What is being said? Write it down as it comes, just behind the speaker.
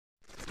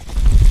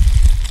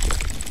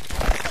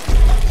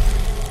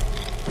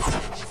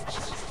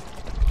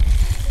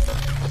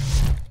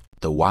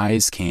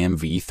Wyze Cam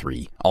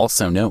V3,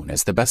 also known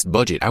as the best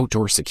budget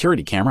outdoor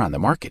security camera on the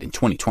market in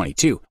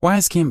 2022.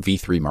 Wyze Cam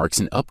V3 marks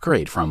an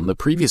upgrade from the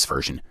previous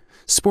version,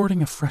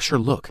 sporting a fresher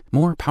look,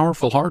 more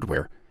powerful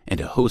hardware, and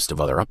a host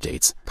of other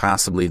updates.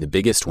 Possibly the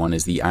biggest one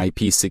is the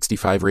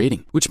IP65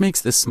 rating, which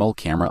makes this small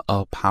camera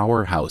a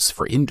powerhouse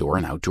for indoor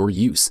and outdoor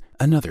use.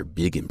 Another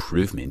big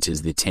improvement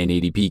is the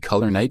 1080p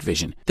color night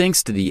vision,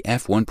 thanks to the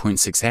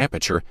f1.6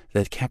 aperture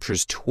that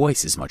captures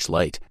twice as much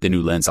light. The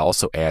new lens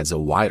also adds a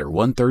wider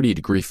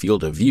 130-degree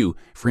field of view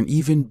for an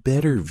even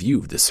better view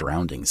of the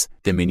surroundings.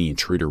 The mini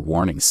intruder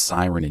warning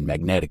siren and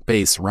magnetic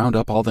base round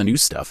up all the new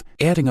stuff,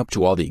 adding up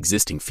to all the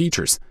existing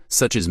features,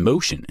 such as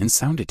motion and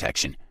sound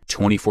detection,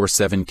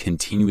 24/7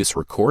 continuous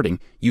recording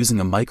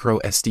using a micro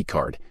SD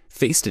card,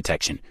 face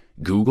detection,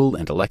 Google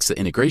and Alexa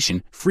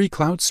integration, free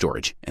cloud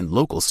storage, and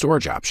local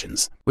storage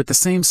options. With the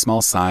same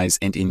small size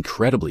and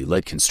incredibly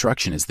light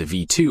construction as the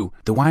V2,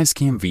 the Wyze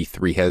Cam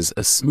V3 has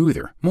a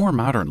smoother, more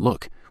modern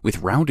look,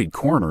 with rounded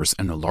corners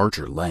and a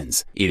larger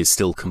lens. It is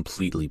still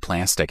completely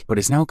plastic, but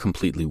is now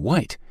completely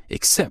white,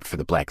 except for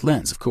the black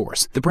lens, of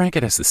course. The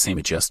bracket has the same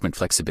adjustment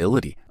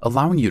flexibility,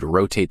 allowing you to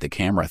rotate the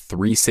camera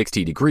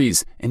 360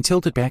 degrees and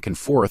tilt it back and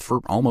forth for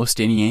almost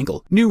any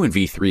angle. New in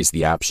V3 is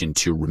the option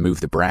to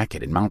remove the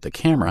bracket and mount the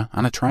camera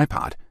on a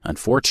tripod.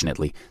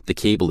 Unfortunately, the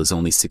cable is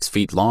only 6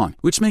 feet long,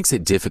 which makes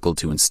it difficult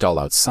to install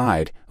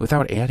outside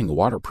without adding a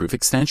waterproof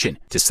extension.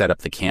 To set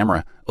up the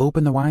camera,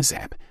 open the Wyze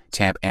app,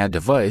 tap Add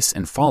Device,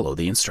 and follow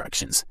the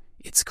instructions.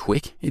 It's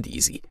quick and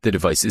easy. The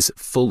device is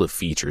full of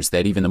features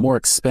that even the more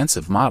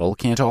expensive model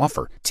can't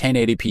offer.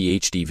 1080p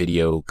HD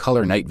video,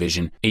 color night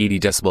vision, 80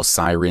 decibel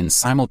siren,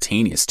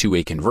 simultaneous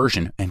two-way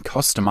conversion, and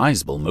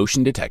customizable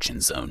motion detection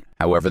zone.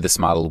 However, this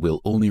model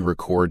will only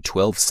record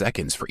 12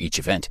 seconds for each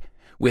event,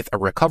 with a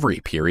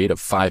recovery period of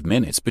 5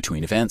 minutes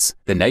between events.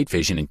 The night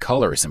vision and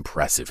color is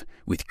impressive,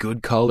 with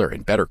good color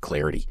and better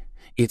clarity.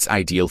 It's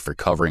ideal for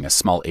covering a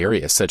small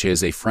area such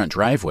as a front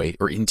driveway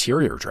or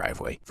interior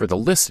driveway. For the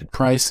listed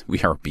price,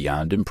 we are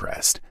beyond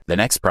impressed. The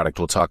next product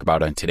we'll talk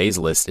about on today's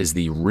list is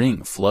the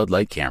Ring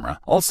Floodlight Camera,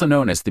 also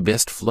known as the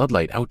best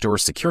floodlight outdoor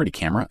security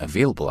camera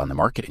available on the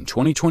market in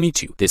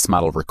 2022. This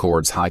model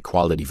records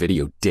high-quality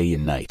video day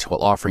and night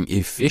while offering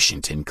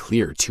efficient and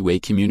clear two-way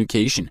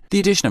communication. The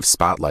addition of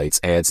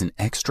spotlights adds an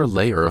extra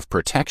layer of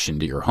protection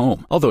to your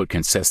home. Although it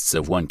consists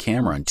of one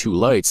camera and 2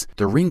 lights,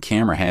 the Ring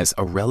camera has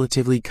a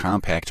relatively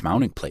compact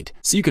mounting plate,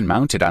 so you can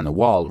mount it on the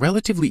wall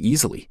relatively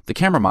easily. The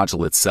camera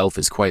module itself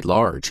is quite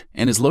large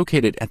and is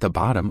located at the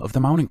bottom of the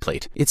mounting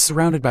plate. It's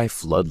surrounded by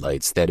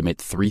floodlights that emit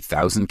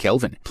 3000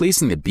 Kelvin,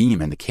 placing the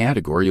beam in the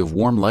category of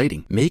warm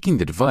lighting, making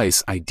the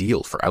device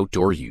ideal for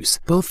outdoor use.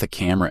 Both the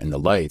camera and the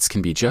lights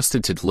can be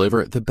adjusted to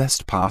deliver the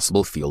best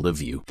possible field of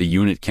view. The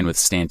unit can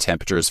withstand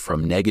temperatures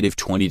from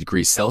 -20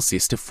 degrees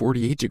Celsius to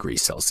 48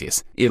 degrees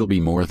Celsius. It'll be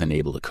more than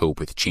able to cope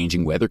with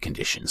changing weather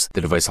conditions.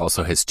 The device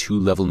also has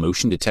 2-level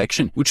motion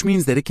detection, which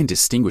means that it can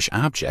distinguish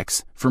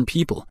objects from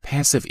people.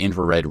 Passive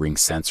infrared ring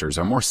sensors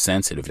are more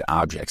sensitive to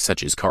objects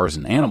such as cars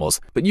and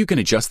animals, but you can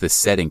adjust this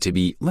setting to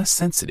be less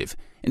sensitive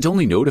and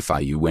only notify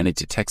you when it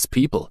detects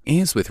people.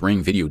 As with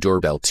Ring Video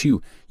Doorbell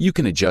 2, you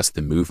can adjust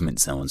the movement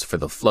zones for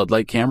the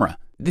floodlight camera.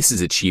 This is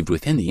achieved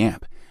within the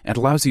app and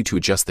allows you to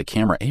adjust the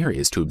camera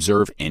areas to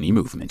observe any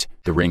movement.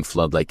 The Ring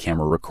Floodlight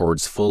Camera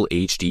records full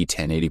HD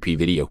 1080p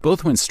video,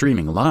 both when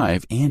streaming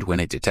live and when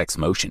it detects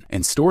motion,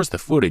 and stores the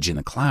footage in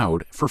the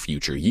cloud for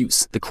future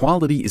use. The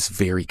quality is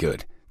very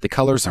good. The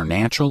colors are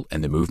natural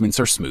and the movements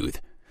are smooth.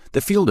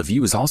 The field of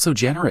view is also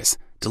generous,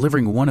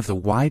 delivering one of the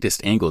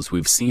widest angles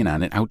we've seen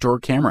on an outdoor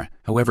camera.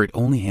 However, it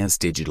only has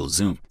digital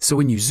zoom, so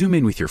when you zoom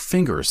in with your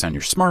fingers on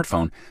your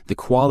smartphone, the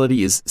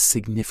quality is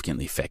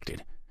significantly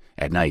affected.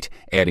 At night,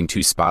 adding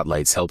 2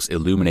 spotlights helps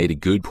illuminate a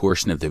good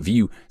portion of the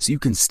view so you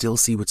can still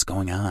see what's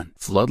going on.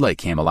 Floodlight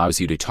Cam allows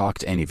you to talk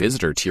to any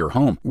visitor to your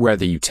home,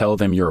 whether you tell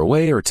them you're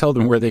away or tell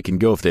them where they can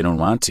go if they don't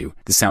want to.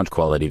 The sound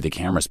quality of the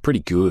camera is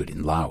pretty good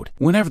and loud.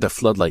 Whenever the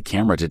Floodlight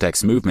Camera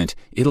detects movement,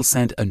 it'll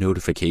send a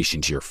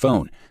notification to your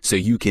phone, so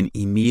you can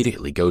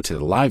immediately go to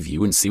the live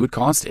view and see what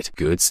caused it.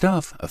 Good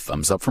stuff. A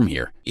thumbs up from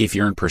here. If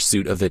you're in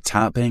pursuit of the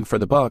top bang for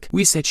the buck,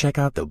 we say check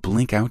out the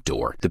Blink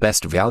Outdoor, the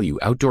best value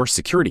outdoor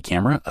security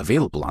camera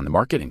available on the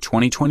market in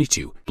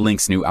 2022.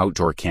 Blink's new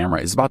outdoor camera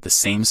is about the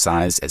same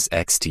size as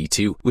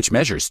XT2, which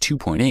measures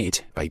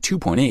 2.8 by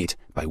 2.8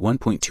 by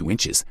 1.2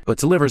 inches, but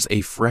delivers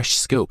a fresh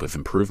scope of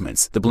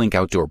improvements. The Blink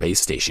Outdoor base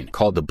station,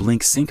 called the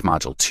Blink Sync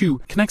Module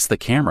 2, connects the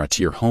camera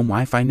to your home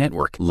Wi-Fi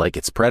network. Like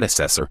its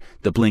predecessor,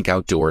 the Blink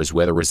Outdoor is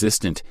weather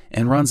resistant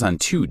and runs on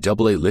 2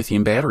 AA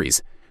lithium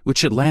batteries, which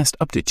should last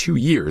up to 2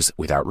 years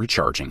without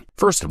recharging.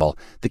 First of all,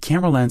 the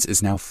camera lens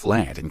is now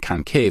flat and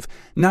concave,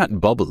 not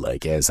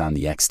bubble-like as on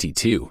the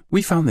XT2.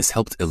 We found this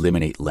helped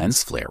eliminate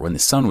lens flare when the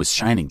sun was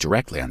shining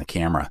directly on the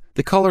camera.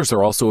 The colors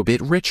are also a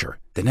bit richer.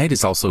 The night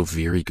is also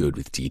very good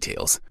with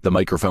details. The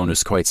microphone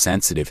is quite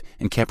sensitive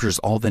and captures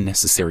all the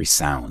necessary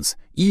sounds.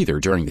 either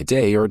during the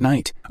day or at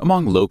night.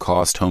 Among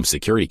low-cost home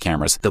security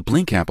cameras, the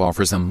Blink app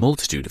offers a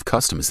multitude of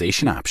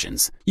customization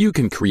options. You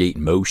can create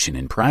motion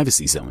and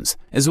privacy zones,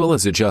 as well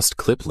as adjust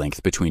clip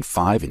length between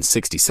 5 and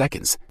 60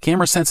 seconds,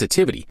 camera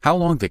sensitivity, how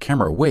long the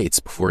camera waits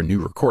before a new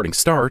recording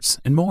starts,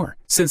 and more.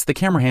 Since the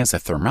camera has a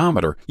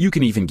thermometer, you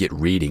can even get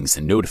readings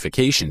and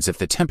notifications if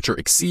the temperature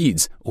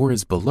exceeds or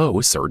is below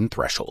a certain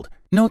threshold.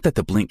 Note that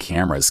the Blink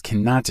cameras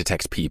cannot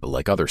detect people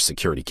like other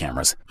security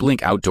cameras.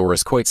 Blink Outdoor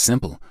is quite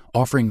simple,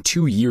 offering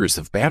 2 years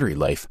of battery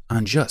life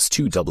on just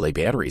 2 AA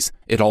batteries.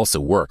 It also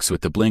works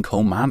with the Blink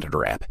Home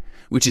Monitor app,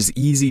 which is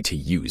easy to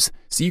use,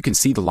 so you can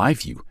see the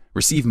live view,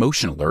 receive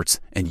motion alerts,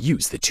 and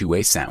use the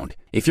two-way sound.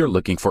 If you're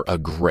looking for a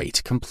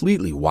great,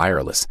 completely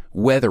wireless,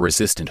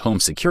 weather-resistant home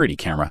security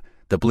camera,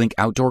 the Blink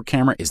Outdoor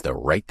camera is the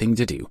right thing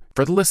to do.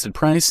 For the listed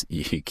price,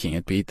 you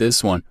can't beat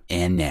this one.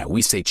 And now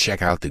we say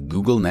check out the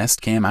Google Nest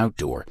Cam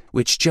Outdoor,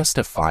 which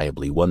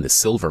justifiably won the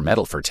silver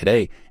medal for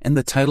today and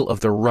the title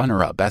of the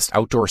runner-up best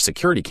outdoor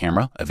security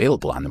camera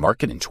available on the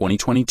market in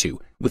 2022.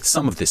 With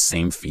some of the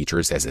same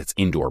features as its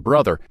indoor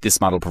brother,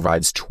 this model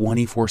provides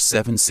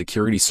 24/7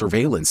 security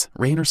surveillance,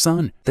 rain or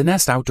sun. The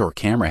Nest Outdoor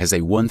camera has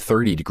a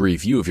 130-degree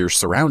view of your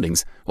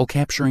surroundings while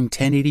capturing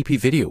 1080p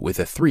video with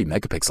a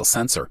 3-megapixel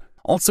sensor.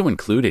 Also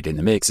included in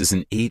the mix is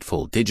an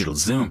 8-fold digital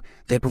zoom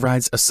that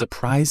provides a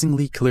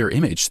surprisingly clear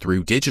image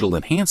through digital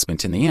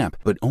enhancement in the app,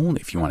 but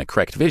only if you want to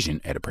correct vision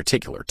at a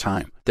particular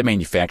time. The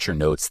manufacturer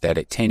notes that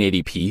at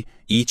 1080p,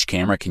 each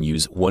camera can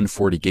use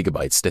 140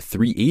 gigabytes to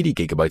 380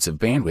 gigabytes of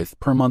bandwidth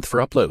per month for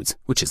uploads,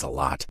 which is a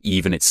lot.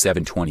 Even at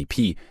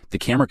 720p, the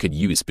camera could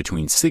use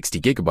between 60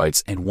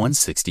 gigabytes and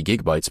 160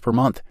 gigabytes per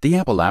month. The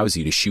app allows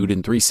you to shoot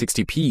in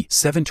 360p,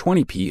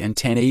 720p, and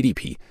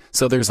 1080p,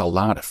 so there's a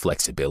lot of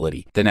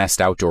flexibility. The Nest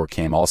Outdoor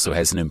Cam also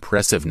has an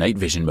impressive night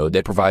vision mode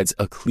that provides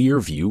a clear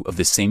view of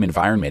the same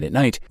environment at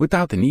night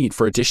without the need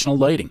for additional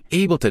lighting.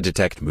 Able to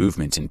detect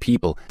movement in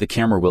people, the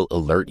camera will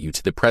alert you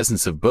to the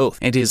presence of both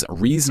and is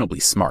reasonably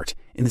smart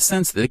in the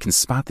sense that it can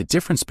spot the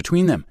difference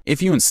between them.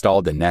 If you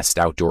installed the Nest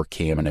Outdoor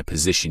Cam in a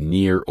position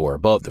near or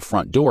above the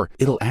front door,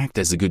 it'll act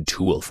as a good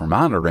tool for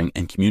monitoring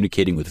and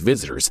communicating with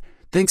visitors,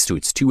 thanks to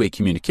its two-way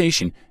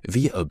communication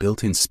via a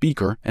built-in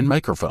speaker and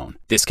microphone.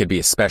 This could be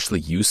especially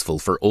useful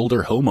for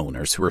older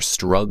homeowners who are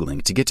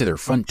struggling to get to their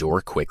front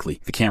door quickly.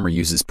 The camera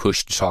uses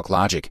push-to-talk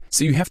logic,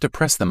 so you have to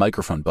press the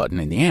microphone button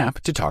in the app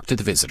to talk to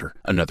the visitor.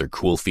 Another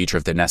cool feature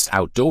of the Nest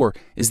Outdoor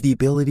is the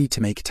ability to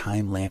make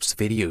time-lapse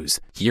videos.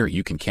 Here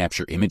you can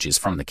capture images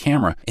from the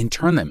camera and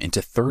turn them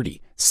into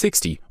 30,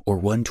 60, or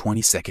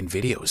 120-second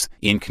videos.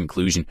 In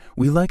conclusion,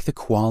 we like the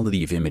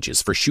quality of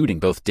images for shooting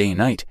both day and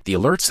night, the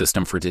alert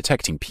system for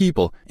detecting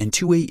people, and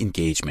two-way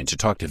engagement to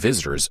talk to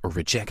visitors or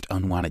reject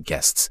unwanted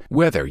guests,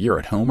 whether you're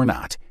at home or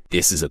not.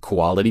 This is a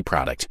quality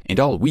product, and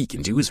all we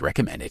can do is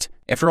recommend it.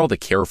 After all the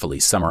carefully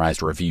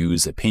summarized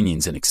reviews,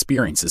 opinions, and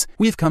experiences,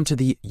 we have come to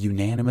the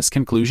unanimous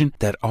conclusion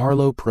that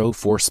Arlo Pro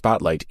 4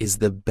 Spotlight is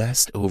the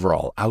best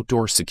overall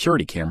outdoor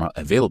security camera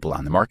available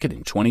on the market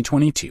in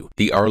 2022.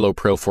 The Arlo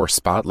Pro 4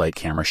 Spotlight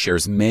camera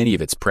shares many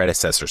of its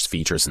predecessors'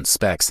 features and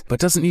specs, but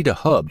doesn't need a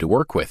hub to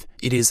work with.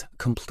 It is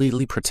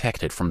completely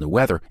protected from the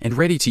weather and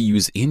ready to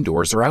use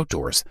indoors or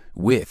outdoors,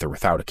 with or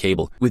without a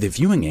cable, with a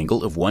viewing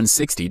angle of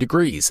 160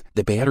 degrees.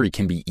 The battery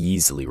can be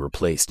easily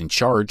replaced and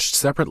charged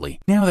separately.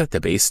 Now that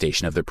the base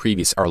station of the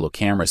previous Arlo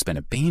camera has been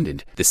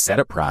abandoned, the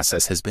setup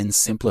process has been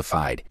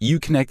simplified. You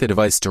connect the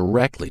device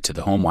directly to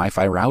the home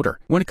Wi-Fi router.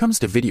 When it comes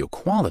to video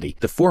quality,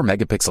 the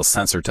 4-megapixel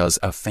sensor does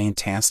a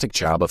fantastic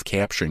job of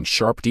capturing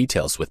sharp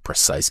details with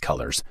precise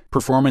colors.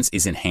 Performance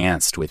is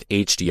enhanced with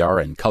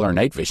HDR and color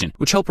night vision,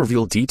 which help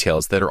reveal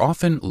details that are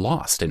often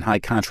lost in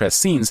high-contrast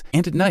scenes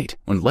and at night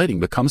when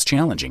lighting becomes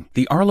challenging.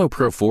 The Arlo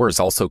Pro 4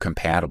 is also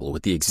compatible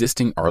with the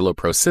existing Arlo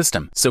Pro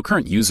system, so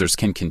current users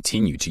can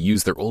continue to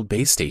use their old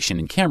base station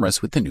and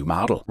cameras with the new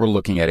model. We're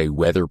looking at a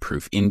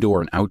weatherproof indoor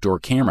and outdoor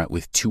camera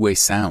with two-way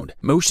sound,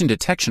 motion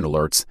detection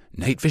alerts,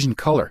 night vision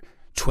color,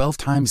 12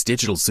 times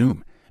digital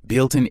zoom,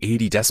 built-in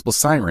 80 decibel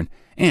siren,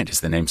 and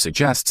as the name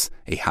suggests,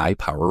 a high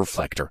power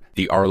reflector.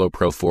 The Arlo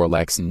Pro 4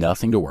 lacks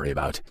nothing to worry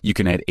about. You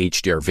can add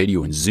HDR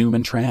video and zoom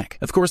and track.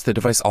 Of course, the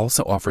device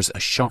also offers a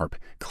sharp,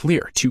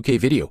 clear 2K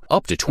video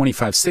up to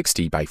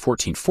 2560 by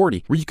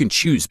 1440, where you can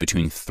choose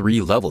between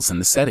 3 levels in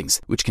the settings,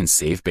 which can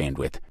save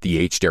bandwidth.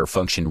 The HDR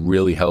function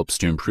really helps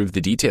to improve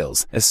the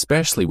details,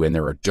 especially when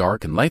there are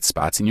dark and light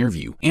spots in your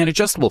view. An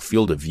adjustable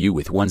field of view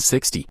with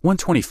 160,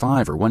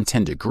 125, or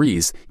 110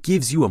 degrees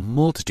gives you a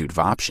multitude of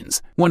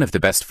options. One of the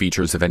best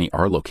features of any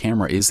Arlo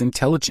camera is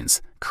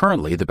intelligence,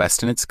 currently the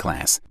best in its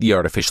class. The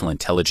artificial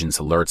intelligence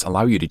alerts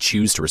allow you to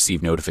choose to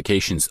receive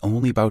notifications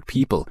only about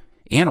people,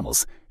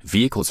 animals,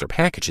 vehicles, or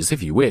packages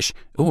if you wish,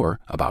 or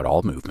about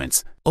all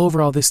movements.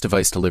 Overall, this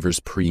device delivers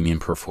premium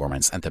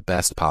performance at the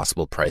best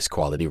possible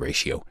price-quality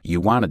ratio.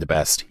 You wanted the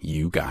best,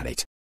 you got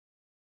it.